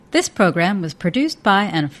This program was produced by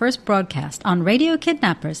and first broadcast on Radio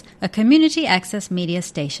Kidnappers, a community access media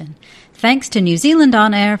station. Thanks to New Zealand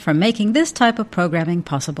On Air for making this type of programming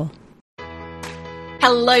possible.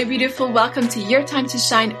 Hello, beautiful. Welcome to Your Time to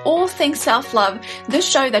Shine, all things self-love, the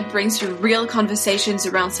show that brings you real conversations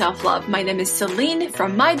around self-love. My name is Celine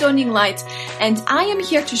from My Dawning Light, and I am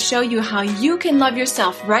here to show you how you can love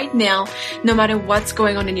yourself right now, no matter what's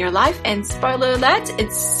going on in your life. And spoiler alert,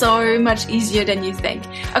 it's so much easier than you think.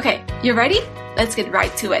 Okay, you ready? Let's get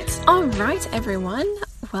right to it. All right, everyone.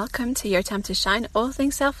 Welcome to Your Time to Shine, all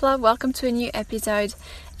things self-love. Welcome to a new episode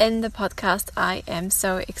in the podcast. I am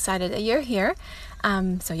so excited that you're here. I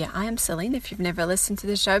am Celine, if you've never listened to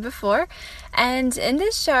the show before. And in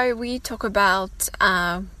this show, we talk about,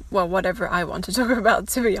 whatever I want to talk about,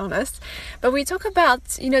 to be honest. But we talk about,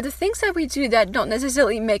 the things that we do that don't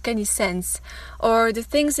necessarily make any sense, or the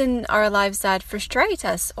things in our lives that frustrate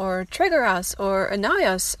us, or trigger us, or annoy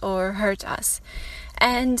us, or hurt us.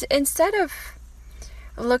 And instead of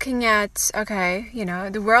looking at,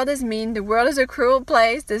 the world is mean, the world is a cruel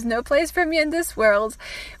place, there's no place for me in this world,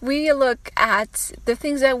 we look at the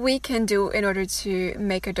things that we can do in order to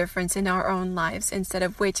make a difference in our own lives, instead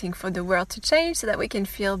of waiting for the world to change so that we can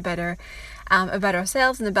feel better about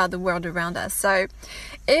ourselves and about the world around us. So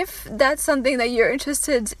if that's something that you're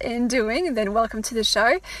interested in doing, then welcome to the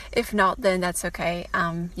show. If not, then that's okay.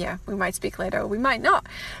 We might speak later, or we might not.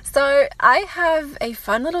 So I have a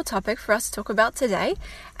fun little topic for us to talk about today,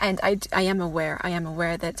 and I am aware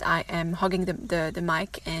that I am hogging the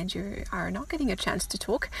mic and you are not getting a chance to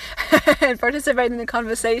talk and participate in the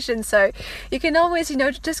conversation. So you can always,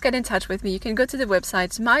 just get in touch with me. You can go to the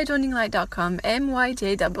website mydawninglight.com,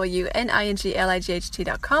 MYDAWNINGLIGHT.com,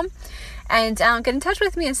 and get in touch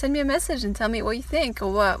with me and send me a message and tell me what you think,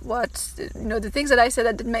 or what the things that I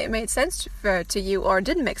said that made sense to you or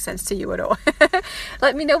didn't make sense to you at all.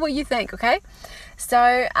 Let me know what you think, okay?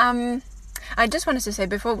 So I just wanted to say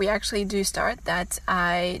before we actually do start that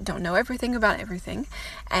I don't know everything about everything,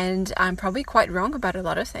 and I'm probably quite wrong about a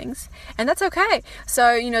lot of things, and that's okay.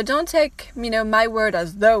 So, don't take, my word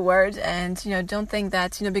as the word, and, don't think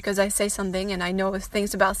that, because I say something and I know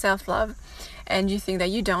things about self-love and you think that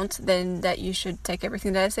you don't, then that you should take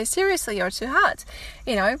everything that I say seriously or to heart.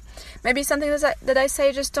 Maybe something that I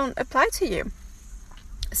say just don't apply to you.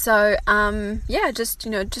 So,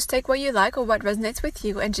 just take what you like or what resonates with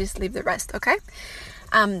you and just leave the rest, okay?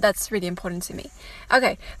 That's really important to me.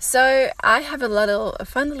 Okay, so I have a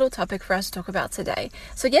fun little topic for us to talk about today.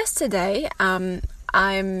 So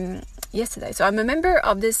I'm a member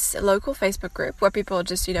of this local Facebook group where people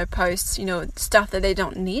just, post, stuff that they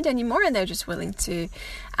don't need anymore, and they're just willing to,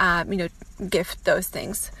 gift those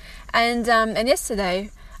things. And yesterday,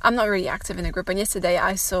 I'm not really active in the group, and yesterday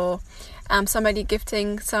I saw somebody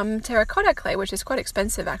gifting some terracotta clay, which is quite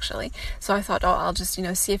expensive actually. So I thought, I'll just,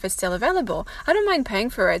 see if it's still available. I don't mind paying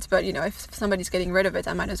for it, but, if somebody's getting rid of it,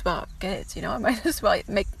 I might as well get it, I might as well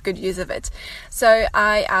make good use of it. So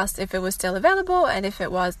I asked if it was still available, and if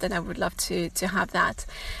it was, then I would love to have that.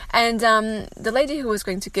 And the lady who was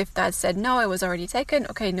going to gift that said, no, it was already taken.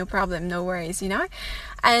 Okay, no problem, no worries,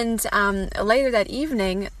 And later that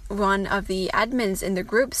evening, one of the admins in the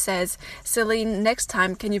group says, Celine, next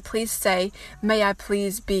time, can you please say, may I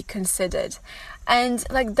please be considered? And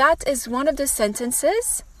that is one of the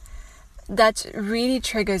sentences that really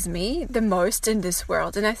triggers me the most in this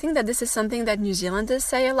world. And I think that this is something that New Zealanders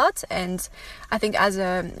say a lot. And I think as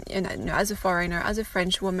a foreigner, as a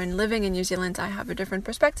French woman living in New Zealand, I have a different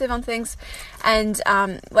perspective on things. And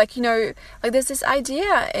there's this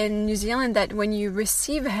idea in New Zealand that when you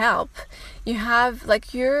receive help, you have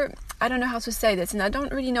I don't know how to say this, and I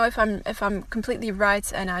don't really know if I'm completely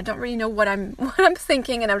right, and I don't really know what I'm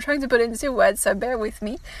thinking, and I'm trying to put it into words, so bear with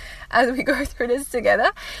me as we go through this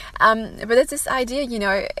together. But there's this idea,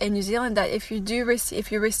 in New Zealand, that if you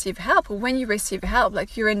receive help, or when you receive help,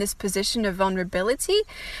 you're in this position of vulnerability,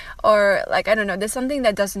 or I don't know, there's something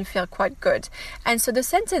that doesn't feel quite good. And so the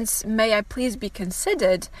sentence, may I please be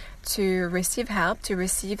considered to receive help, to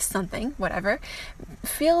receive something, whatever,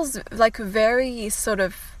 feels like a very sort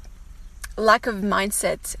of lack of wealth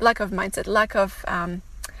mindset.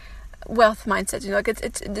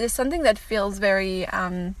 There's something that feels very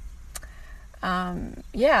lack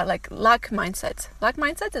mindset. Lack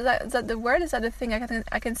mindset, is that the word? Is that a thing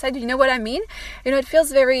I can say? Do you know what I mean? It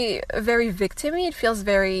feels very, very victim-y. It feels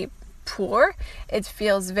very poor. It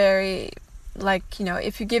feels very like, you know,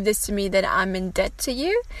 if you give this to me, then I'm in debt to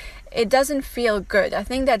you. It doesn't feel good. I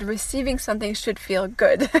think that receiving something should feel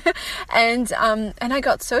good. and I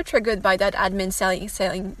got so triggered by that admin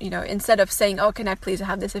selling, you know, instead of saying, oh, can I please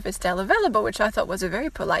have this if it's still available, which I thought was a very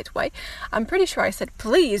polite way. I'm pretty sure I said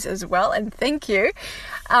please as well, and thank you.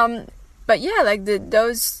 But yeah, like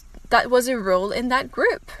that was a rule in that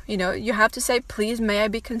group. You know, you have to say, please, may I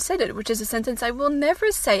be considered, which is a sentence I will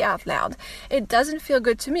never say out loud. It doesn't feel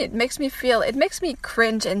good to me. It makes me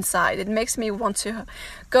cringe inside. It makes me want to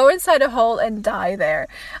go inside a hole and die there.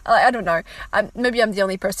 I don't know. Maybe I'm the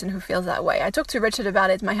only person who feels that way. I talked to Richard about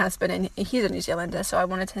it, my husband, and he's a New Zealander, so I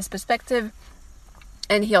wanted his perspective.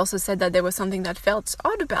 And he also said that there was something that felt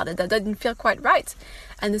odd about it, that didn't feel quite right.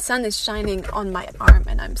 And the sun is shining on my arm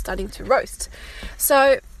and I'm starting to roast.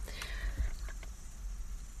 So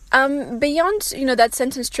beyond, you know, that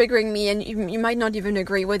sentence triggering me, and you might not even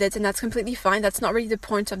agree with it, and that's completely fine. That's not really the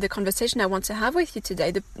point of the conversation I want to have with you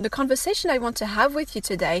today. The conversation I want to have with you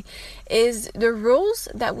today is the rules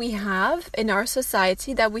that we have in our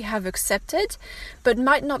society that we have accepted, but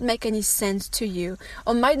might not make any sense to you,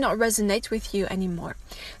 or might not resonate with you anymore.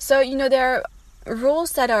 So, you know, there are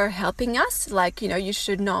rules that are helping us, like, you know, you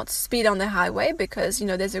should not speed on the highway because, you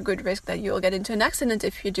know, there's a good risk that you'll get into an accident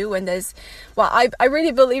if you do. And I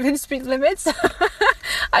really believe in speed limits.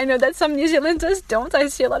 I know that some New Zealanders don't. I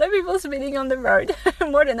see a lot of people speeding on the road,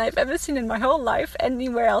 more than I've ever seen in my whole life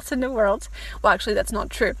anywhere else in the world. Well, actually, that's not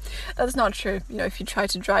true. That's not true. You know, if you try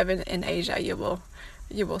to drive in Asia, you will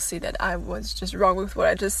see that I was just wrong with what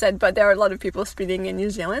I just said, but there are a lot of people speeding in New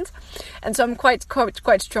Zealand, and so I'm quite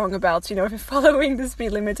strong about, you know, following the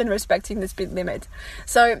speed limit and respecting the speed limit.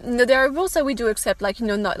 So, you know, there are rules that we do accept, like, you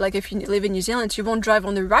know, not like if you live in New Zealand, you won't drive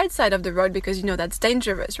on the right side of the road because, you know, that's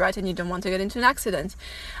dangerous, right? And you don't want to get into an accident.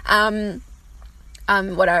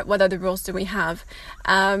 What are the rules that we have?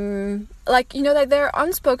 Like, you know, that there are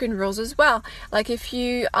unspoken rules as well. Like if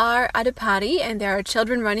you are at a party and there are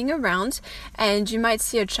children running around and you might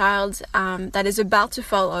see a child that is about to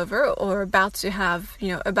fall over or about to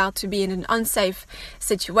be in an unsafe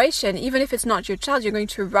situation, even if it's not your child, you're going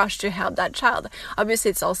to rush to help that child.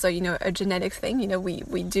 Obviously, it's also, you know, a genetic thing. You know,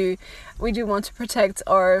 we do want to protect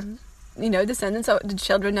our, you know, descendants or the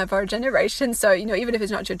children of our generation. So, you know, even if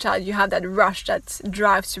it's not your child, you have that rush, that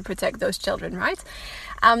drive to protect those children, right?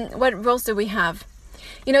 What rules do we have?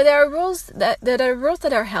 You know, there are rules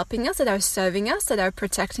that are helping us, that are serving us, that are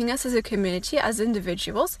protecting us as a community, as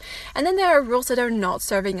individuals. And then there are rules that are not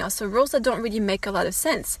serving us, so rules that don't really make a lot of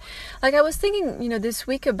sense. Like I was thinking, you know, last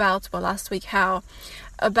week, about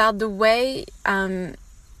the way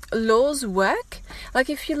laws work. Like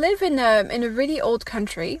if you live in a really old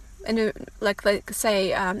country, in a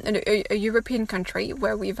European country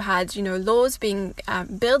where we've had, you know, laws being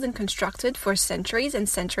built and constructed for centuries and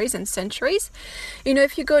centuries and centuries, you know,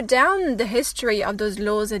 if you go down the history of those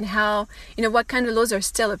laws and how, you know, what kind of laws are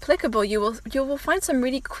still applicable, you will find some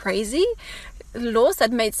really crazy laws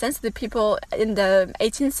that made sense to the people in the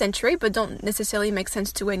 18th century but don't necessarily make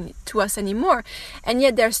sense to us anymore, and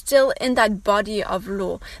yet they're still in that body of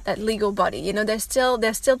law, that legal body. You know, they're still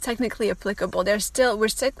technically applicable. We're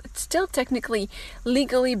still technically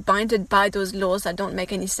legally binded by those laws that don't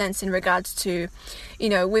make any sense in regards to, you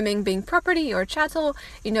know, women being property or chattel,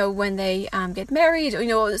 you know, when they get married, or, you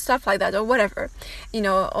know, stuff like that, or whatever, you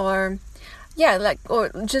know, or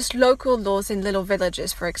just local laws in little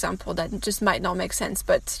villages, for example, that just might not make sense.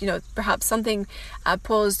 But, you know, perhaps something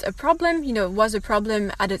posed a problem, you know, was a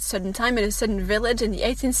problem at a certain time in a certain village in the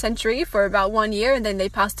 18th century for about 1 year, and then they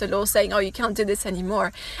passed a law saying, oh, you can't do this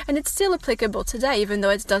anymore. And it's still applicable today, even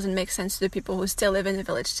though it doesn't make sense to the people who still live in the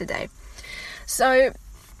village today. So,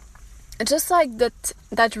 just like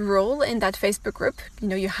that rule in that Facebook group, you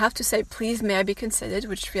know, you have to say, please, may I be considered,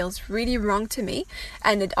 which feels really wrong to me.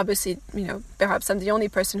 And it obviously, you know, perhaps I'm the only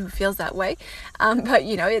person who feels that way. But,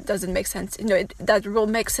 you know, it doesn't make sense. You know, that rule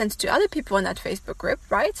makes sense to other people in that Facebook group,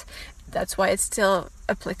 right? That's why it's still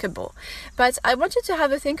applicable. But I want you to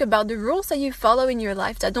have a think about the rules that you follow in your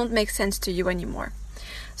life that don't make sense to you anymore.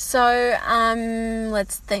 So,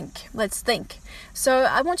 let's think. So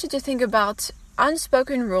I want you to think about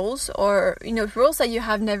unspoken rules, or, you know, rules that you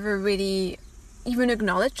have never really even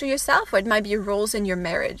acknowledged to yourself, or it might be rules in your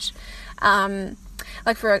marriage.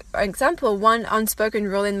 Like for example, one unspoken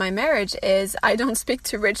rule in my marriage is I don't speak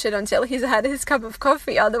to Richard until he's had his cup of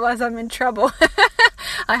coffee, otherwise I'm in trouble.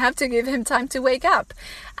 I have to give him time to wake up.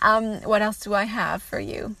 What else do I have for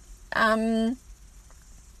you?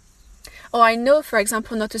 I know, for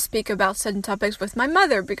example, not to speak about certain topics with my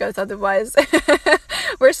mother, because otherwise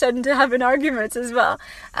we're certain to have an argument as well.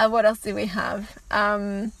 What else do we have?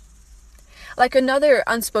 Like another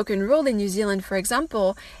unspoken rule in New Zealand, for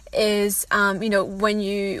example, is, when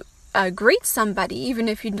you greet somebody, even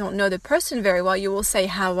if you don't know the person very well, you will say,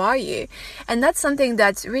 how are you? And that's something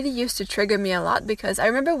that really used to trigger me a lot, because I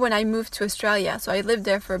remember when I moved to Australia, so I lived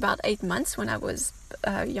there for about 8 months when I was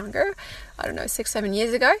younger, I don't know, 6-7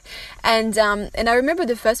 years ago, and I remember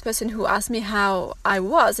the first person who asked me how I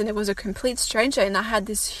was, and it was a complete stranger, and I had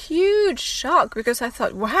this huge shock, because I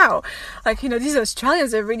thought, wow, like, these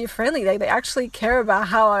Australians are really friendly, like they actually care about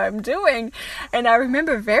how I'm doing. And I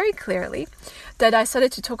remember very clearly that I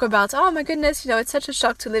started to talk about, oh my goodness, it's such a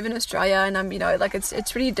shock to live in Australia, and I'm, like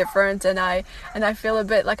it's really different, and I feel a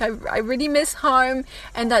bit like I really miss home.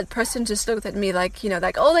 And that person just looked at me like,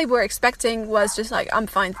 like all they were expecting was just like, I'm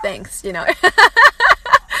fine, thanks,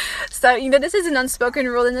 So, this is an unspoken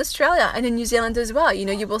rule in Australia and in New Zealand as well.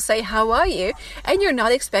 You will say, how are you? And you're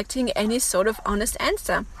not expecting any sort of honest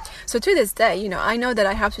answer. So to this day, I know that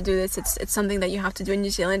I have to do this. It's something that you have to do in New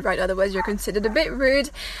Zealand, right? Otherwise you're considered a bit rude.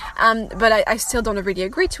 But I still don't really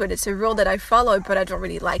agree to it. It's a rule that I follow, but I don't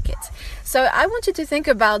really like it. So I want you to think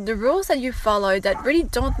about the rules that you follow that really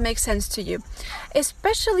don't make sense to you,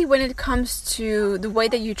 especially when it comes to the way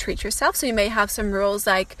that you treat yourself. So you may have some rules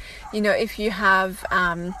like, if you have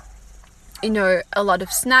a lot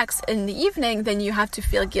of snacks in the evening, then you have to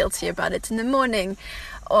feel guilty about it in the morning.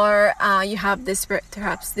 Or you have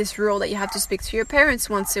perhaps this rule that you have to speak to your parents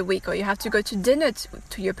once a week, or you have to go to dinner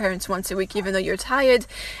to your parents once a week, even though you're tired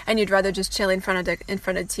and you'd rather just chill in front of the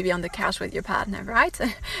TV on the couch with your partner, right?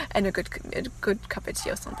 And a good cup of tea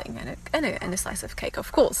or something, and a slice of cake,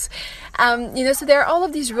 of course. So there are all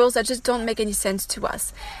of these rules that just don't make any sense to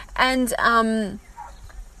us, and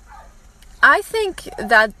I think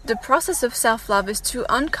that the process of self-love is to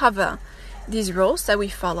uncover these rules that we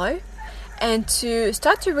follow, and to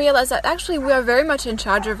start to realize that actually we are very much in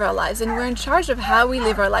charge of our lives, and we're in charge of how we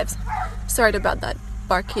live our lives. Sorry about that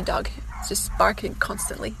barky dog. It's just barking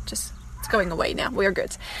constantly. It's going away now. We're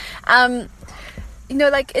good.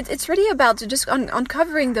 It's really about just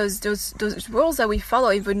uncovering those rules that we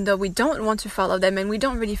follow, even though we don't want to follow them and we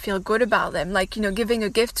don't really feel good about them. Like, giving a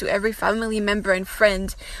gift to every family member and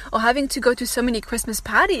friend, or having to go to so many Christmas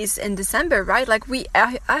parties in December, right? Like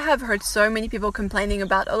I have heard so many people complaining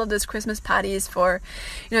about all of those Christmas parties for,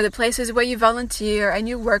 the places where you volunteer and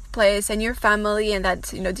your workplace and your family, and that,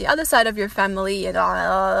 the other side of your family, and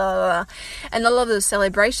all of those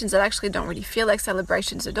celebrations that actually don't really feel like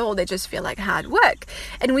celebrations at all. They just feel like hard work.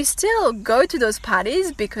 And we still go to those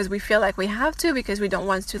parties because we feel like we have to, because we don't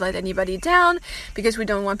want to let anybody down, because we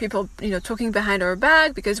don't want people, talking behind our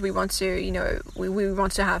back, because we want to, we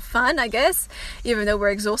want to have fun, I guess, even though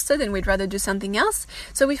we're exhausted and we'd rather do something else.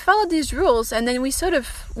 So we follow these rules, and then we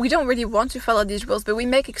don't really want to follow these rules, but we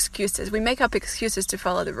make excuses. We make up excuses to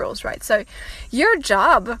follow the rules, right? So your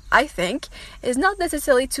job, I think, is not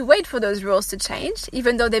necessarily to wait for those rules to change,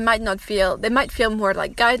 even though they might feel more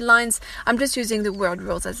like guidelines. I'm just using the word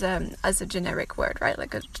rules as a generic word, right?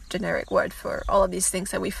 Like a generic word for all of these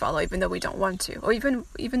things that we follow, even though we don't want to, or even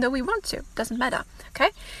though we want to. Doesn't matter. Okay,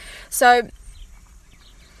 so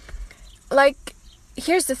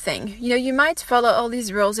here's the thing, you might follow all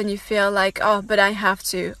these rules and you feel like, oh, but I have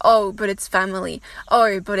to, oh, but it's family,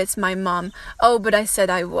 oh, but it's my mom, oh, but I said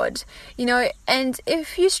I would, and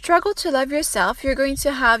if you struggle to love yourself, you're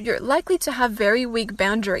likely to have very weak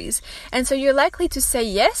boundaries, and so you're likely to say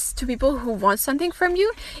yes to people who want something from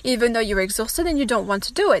you, even though you're exhausted and you don't want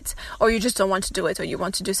to do it, or you just don't want to do it, or you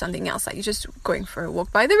want to do something else, like you're just going for a walk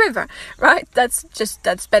by the river, right? That's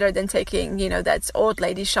better than taking, that old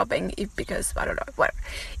lady shopping, because, I don't know, whatever.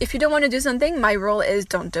 If you don't want to do something, my rule is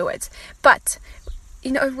don't do it. But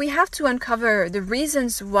we have to uncover the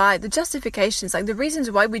reasons why, the justifications, like the reasons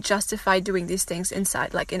why we justify doing these things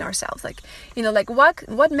inside, like in ourselves, like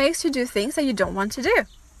what makes you do things that you don't want to do.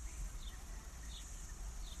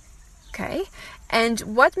 Okay, and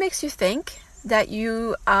what makes you think that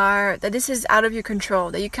that this is out of your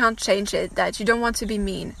control, that you can't change it, that you don't want to be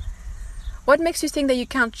mean? What makes you think that you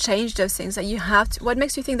can't change those things, that you have to? What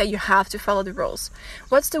makes you think that you have to follow the rules?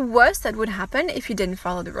 What's the worst that would happen if you didn't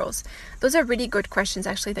follow the rules? Those are really good questions,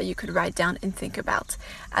 actually, that you could write down and think about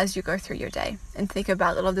as you go through your day, and think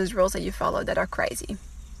about all of those rules that you follow that are crazy.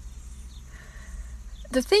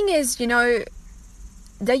 The thing is,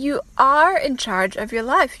 that you are in charge of your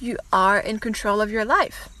life. You are in control of your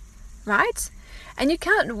life, right? And you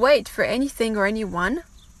can't wait for anything or anyone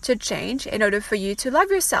to change in order for you to love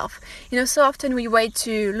yourself. So often we wait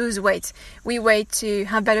to lose weight, we wait to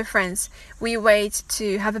have better friends, we wait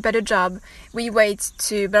to have a better job, we wait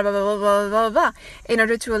to blah blah blah blah blah blah in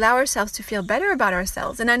order to allow ourselves to feel better about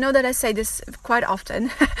ourselves. And I know that I say this quite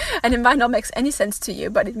often and it might not make any sense to you,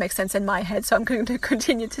 but it makes sense in my head, so I'm going to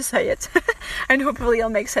continue to say it and hopefully it'll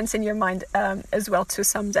make sense in your mind as well too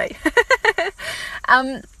someday.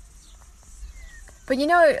 But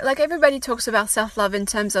like everybody talks about self-love in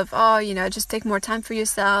terms of, just take more time for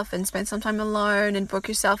yourself and spend some time alone and book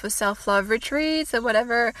yourself a self-love retreat or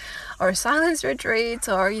whatever, or silence retreat,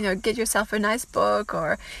 or, get yourself a nice book,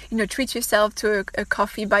 or, treat yourself to a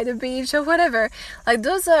coffee by the beach or whatever. Like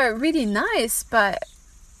those are really nice, but,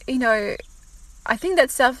 I think that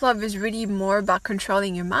self-love is really more about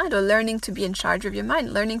controlling your mind, or learning to be in charge of your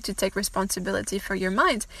mind, learning to take responsibility for your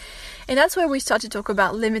mind. And that's where we start to talk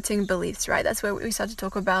about limiting beliefs, right? That's where we start to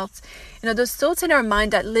talk about, those thoughts in our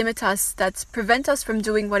mind that limit us, that prevent us from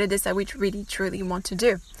doing what it is that we really, truly want to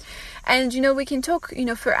do. And, we can talk,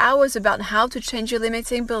 for hours about how to change your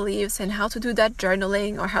limiting beliefs and how to do that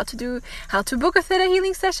journaling, or how to book a theta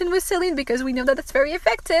healing session with Celine, because we know that that's very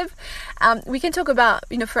effective. We can talk about,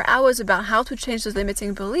 for hours about how to change those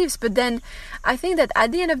limiting beliefs. But then I think that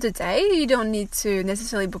at the end of the day, you don't need to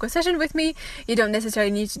necessarily book a session with me. You don't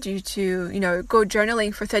necessarily need to go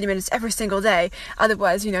journaling for 30 minutes every single day.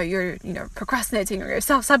 Otherwise, you're procrastinating or you're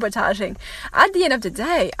self-sabotaging. At the end of the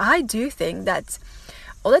day, I do think that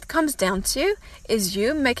all it comes down to is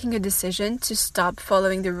you making a decision to stop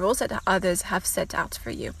following the rules that others have set out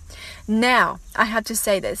for you. Now, I have to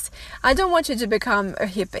say this. I don't want you to become a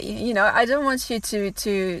hippie. I don't want you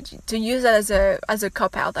to use that as a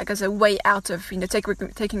cop-out, like as a way out of,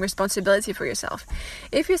 taking responsibility for yourself.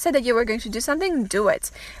 If you said that you were going to do something, do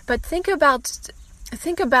it. But think about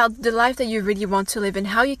the life that you really want to live and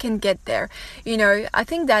how you can get there. I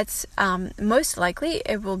think that most likely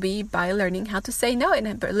it will be by learning how to say no,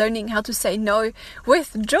 and learning how to say no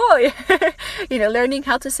with joy. Learning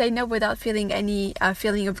how to say no without feeling any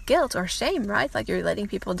feeling of guilt or shame, right? Like you're letting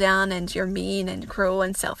people down and you're mean and cruel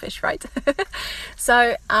and selfish, right?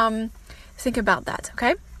 So think about that,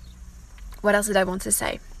 okay? What else did I want to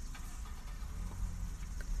say?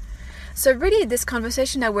 So really, this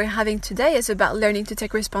conversation that we're having today is about learning to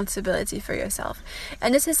take responsibility for yourself.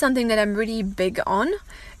 And this is something that I'm really big on.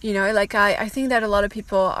 I think that a lot of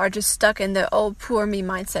people are just stuck in the, oh, poor me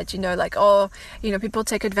mindset, people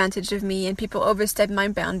take advantage of me and people overstep my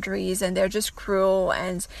boundaries and they're just cruel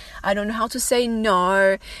and I don't know how to say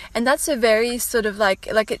no. And that's a very sort of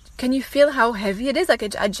can you feel how heavy it is?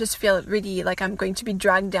 I just feel really like I'm going to be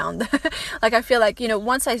dragged down. I feel like,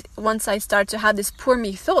 once I start to have this poor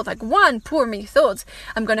me thought, like one poor me thought,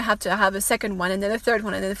 I'm going to have a second one and then a third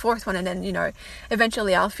one and then a fourth one. And then,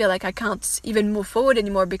 eventually I'll feel like I can't even move forward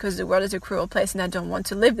anymore because the world is a cruel place and I don't want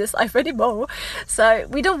to live this life anymore. So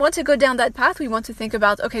we don't want to go down that path. We want to think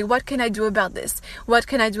about, okay, what can I do about this? What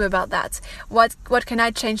can I do about that? What can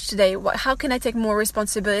I change today? How can I take more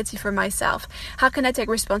responsibility for myself? How can I take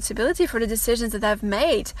responsibility for the decisions that I've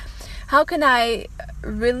made? How can I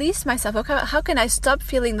release myself? How can I stop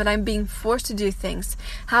feeling that I'm being forced to do things?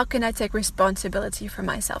 How can I take responsibility for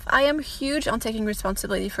myself? I am huge on taking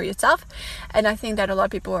responsibility for yourself, and I think that a lot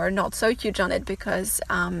of people are not so huge on it because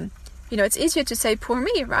it's easier to say poor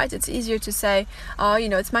me, right? It's easier to say, oh,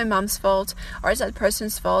 it's my mom's fault, or it's that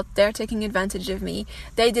person's fault, they're taking advantage of me,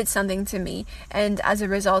 they did something to me, and as a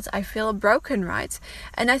result I feel broken, right?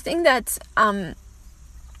 And I think that a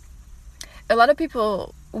lot of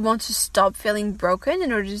people want to stop feeling broken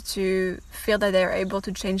in order to feel that they're able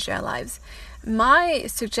to change their lives. My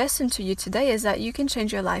suggestion to you today is that you can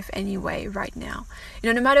change your life anyway right now.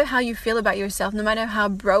 No matter how you feel about yourself, no matter how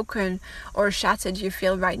broken or shattered you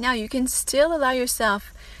feel right now, you can still allow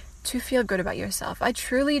yourself to feel good about yourself. I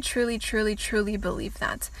truly, truly, truly, truly believe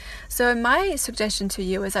that. So my suggestion to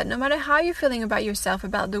you is that no matter how you're feeling about yourself,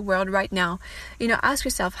 about the world right now, ask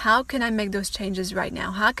yourself, how can I make those changes right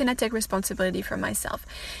now? How can I take responsibility for myself?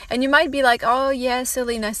 And you might be like, oh yeah,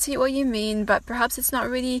 Celine, I see what you mean, but perhaps it's not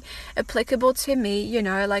really applicable to me.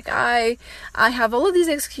 I have all of these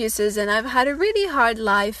excuses and I've had a really hard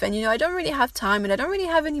life and, I don't really have time and I don't really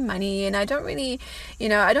have any money and I don't really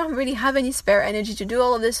have any spare energy to do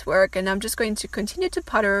all of this work, and I'm just going to continue to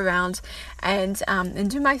putter around and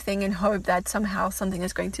do my thing and hope that somehow something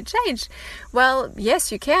is going to change. Well,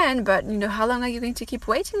 yes, you can, but how long are you going to keep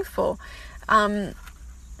waiting for? I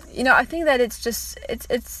think that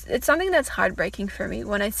it's something that's heartbreaking for me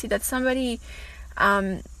when I see that somebody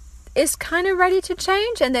is kind of ready to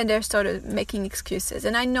change, and then they're sort of making excuses.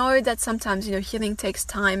 And I know that sometimes, healing takes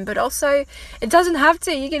time, but also it doesn't have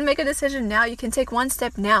to. You can make a decision now. You can take one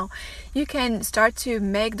step now. You can start to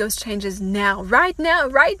make those changes now, right now.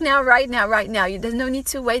 There's no need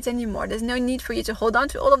to wait anymore. There's no need for you to hold on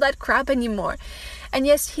to all of that crap anymore. And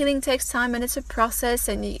yes, healing takes time, and it's a process,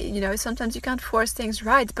 and sometimes you can't force things,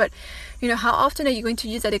 right? But how often are you going to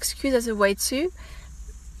use that excuse as a way to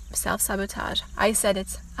self-sabotage? I said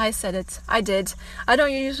it. I did. I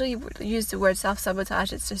don't usually use the word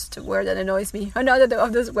self-sabotage. It's just a word that annoys me. Another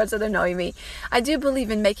of those words that annoy me. I do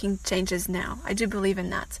believe in making changes now. I do believe in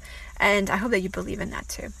that. And I hope that you believe in that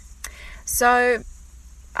too. So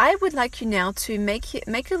I would like you now to make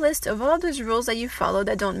a list of all of those rules that you follow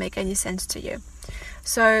that don't make any sense to you.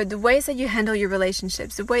 So the ways that you handle your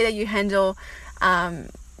relationships, the way that you handle, let's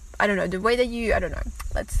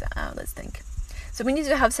think. So we need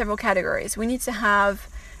to have several categories. We need to have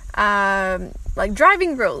like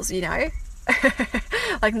driving rules,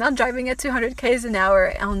 like not driving at 200 km an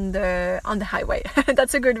hour on the highway.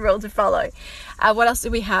 That's a good rule to follow. What else do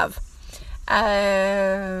we have?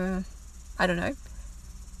 What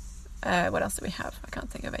else do we have? I can't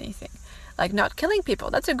think of anything. Like not killing people.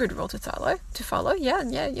 That's a good rule to follow. Yeah.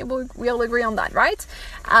 We all agree on that, right?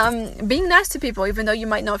 Being nice to people, even though you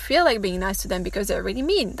might not feel like being nice to them because they're really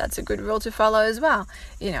mean. That's a good rule to follow as well.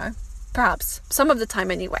 Perhaps some of the time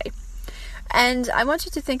anyway. And I want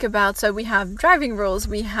you to think about, so we have driving rules,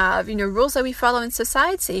 we have, rules that we follow in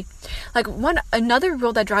society. Like another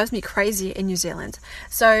rule that drives me crazy in New Zealand.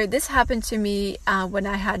 So this happened to me when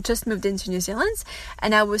I had just moved into New Zealand,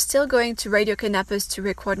 and I was still going to Radio Kidnappers to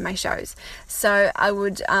record my shows. So I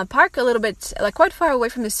would park a little bit, like quite far away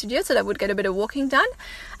from the studio, so that I would get a bit of walking done.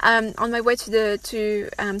 On my way to the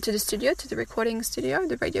studio, to the recording studio,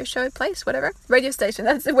 the radio show place, whatever, radio station,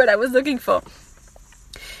 that's the word I was looking for.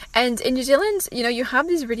 And in New Zealand, you have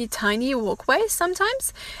these really tiny walkways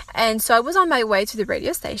sometimes. And so I was on my way to the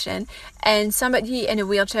radio station, and somebody in a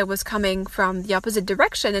wheelchair was coming from the opposite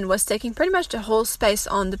direction and was taking pretty much the whole space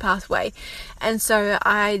on the pathway. And so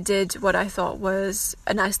I did what I thought was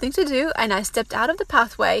a nice thing to do, and I stepped out of the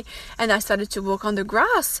pathway and I started to walk on the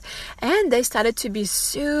grass. And they started to be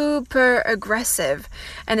super aggressive,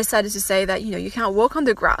 and they started to say that, you can't walk on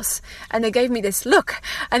the grass. And they gave me this look,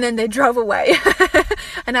 and then they drove away.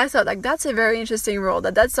 And I thought, like, that's a very interesting rule.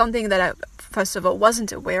 That's something that I, first of all,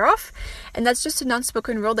 wasn't aware of. And that's just an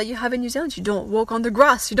unspoken rule that you have in New Zealand. You don't walk on the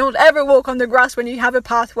grass. You don't ever walk on the grass when you have a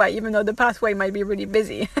pathway, even though the pathway might be really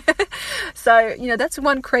busy. So, that's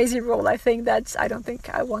one crazy rule I don't think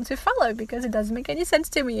I want to follow, because it doesn't make any sense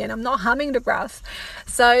to me, and I'm not harming the grass.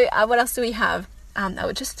 So what else do we have?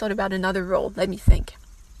 I just thought about another rule. Let me think.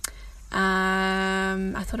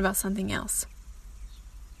 I thought about something else.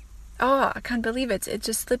 Oh, I can't believe it. It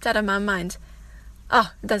just slipped out of my mind.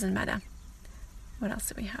 Oh, it doesn't matter. What else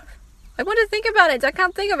do we have? I want to think about it. I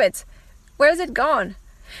can't think of it. Where is it gone?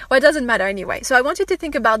 Well, it doesn't matter anyway. So I want you to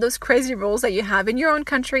think about those crazy rules that you have in your own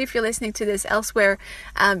country. If you're listening to this elsewhere,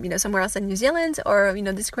 somewhere else in New Zealand, or,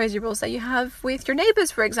 these crazy rules that you have with your neighbors,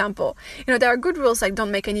 for example. There are good rules like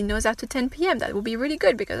don't make any noise after 10 p.m. That will be really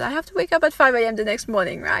good, because I have to wake up at 5 a.m. the next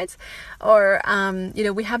morning, right? Or,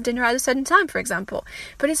 we have dinner at a certain time, for example.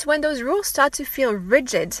 But it's when those rules start to feel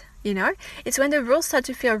rigid, it's when the rules start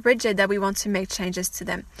to feel rigid that we want to make changes to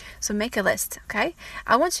them. So make a list, okay?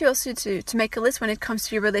 I want you also to make a list when it comes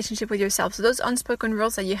to your relationship with yourself. So those unspoken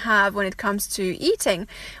rules that you have when it comes to eating,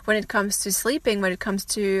 when it comes to sleeping, when it comes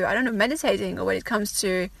to, meditating, or when it comes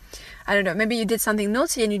to, maybe you did something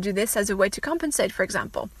naughty and you do this as a way to compensate, for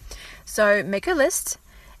example. So make a list.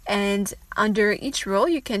 And under each rule,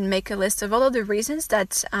 you can make a list of all of the reasons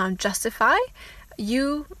that justify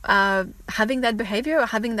you having that behavior or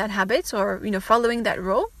having that habit, or following that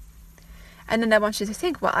rule. And then I want you to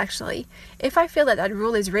think, well, actually, if I feel that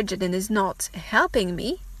rule is rigid and is not helping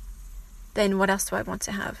me, then what else do I want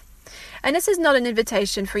to have? And this is not an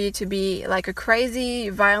invitation for you to be like a crazy,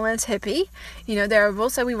 violent hippie. There are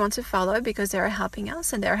rules that we want to follow because they are helping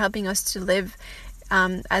us, and they're helping us to live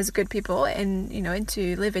as good people, and and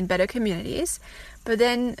to live in better communities. But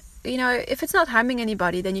then, if it's not harming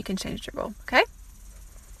anybody, then you can change the rule, okay?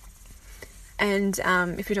 And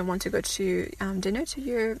if you don't want to go to dinner to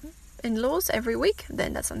your in-laws every week,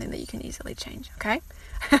 then that's something that you can easily change, okay?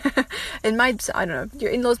 It might,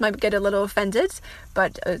 your in-laws might get a little offended,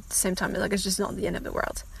 but at the same time, it's just not the end of the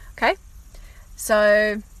world, okay?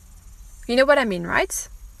 So, you know what I mean, right?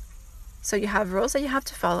 So you have rules that you have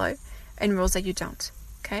to follow and rules that you don't,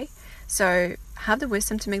 okay? So have the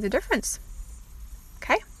wisdom to make the difference,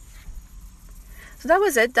 okay? So that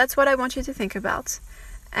was it. That's what I want you to think about.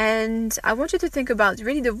 And I want you to think about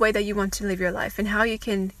really the way that you want to live your life and how you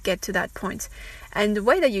can get to that point. And the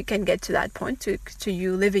way that you can get to that point, to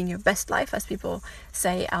you living your best life, as people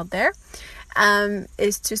say out there,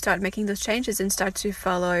 is to start making those changes and start to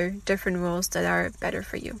follow different rules that are better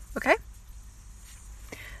for you. Okay?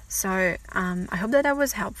 So I hope that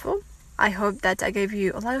was helpful. I hope that I gave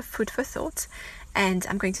you a lot of food for thought. And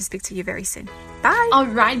I'm going to speak to you very soon. Bye! All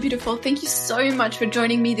right, beautiful. Thank you so much for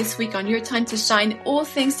joining me this week on Your Time to Shine, all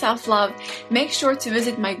things self-love. Make sure to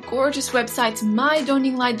visit my gorgeous website,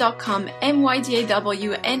 mydawninglight.com,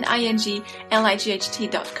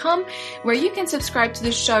 mydawninglight.com, where you can subscribe to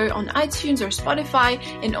the show on iTunes or Spotify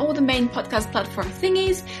and all the main podcast platform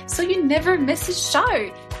thingies, so you never miss a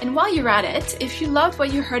show. And while you're at it, if you loved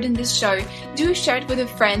what you heard in this show, do share it with a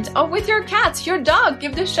friend or with your cat, your dog.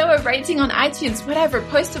 Give the show a rating on iTunes, whatever.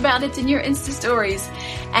 Post about it in your Insta stories.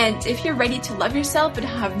 And if you're ready to love yourself but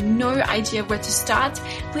have no idea where to start,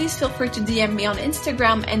 please feel free to DM me on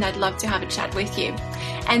Instagram and I'd love to have a chat with you.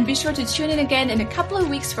 And be sure to tune in again in a couple of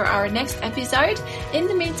weeks for our next episode. In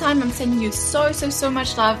the meantime, I'm sending you so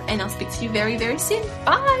much love and I'll speak to you very, very soon.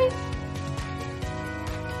 Bye!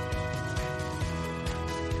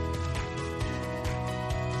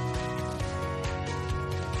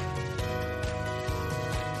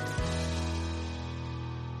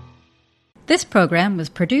 This program was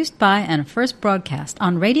produced by and first broadcast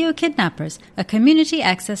on Radio Kidnappers, a community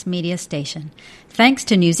access media station. Thanks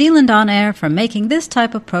to New Zealand On Air for making this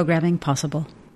type of programming possible.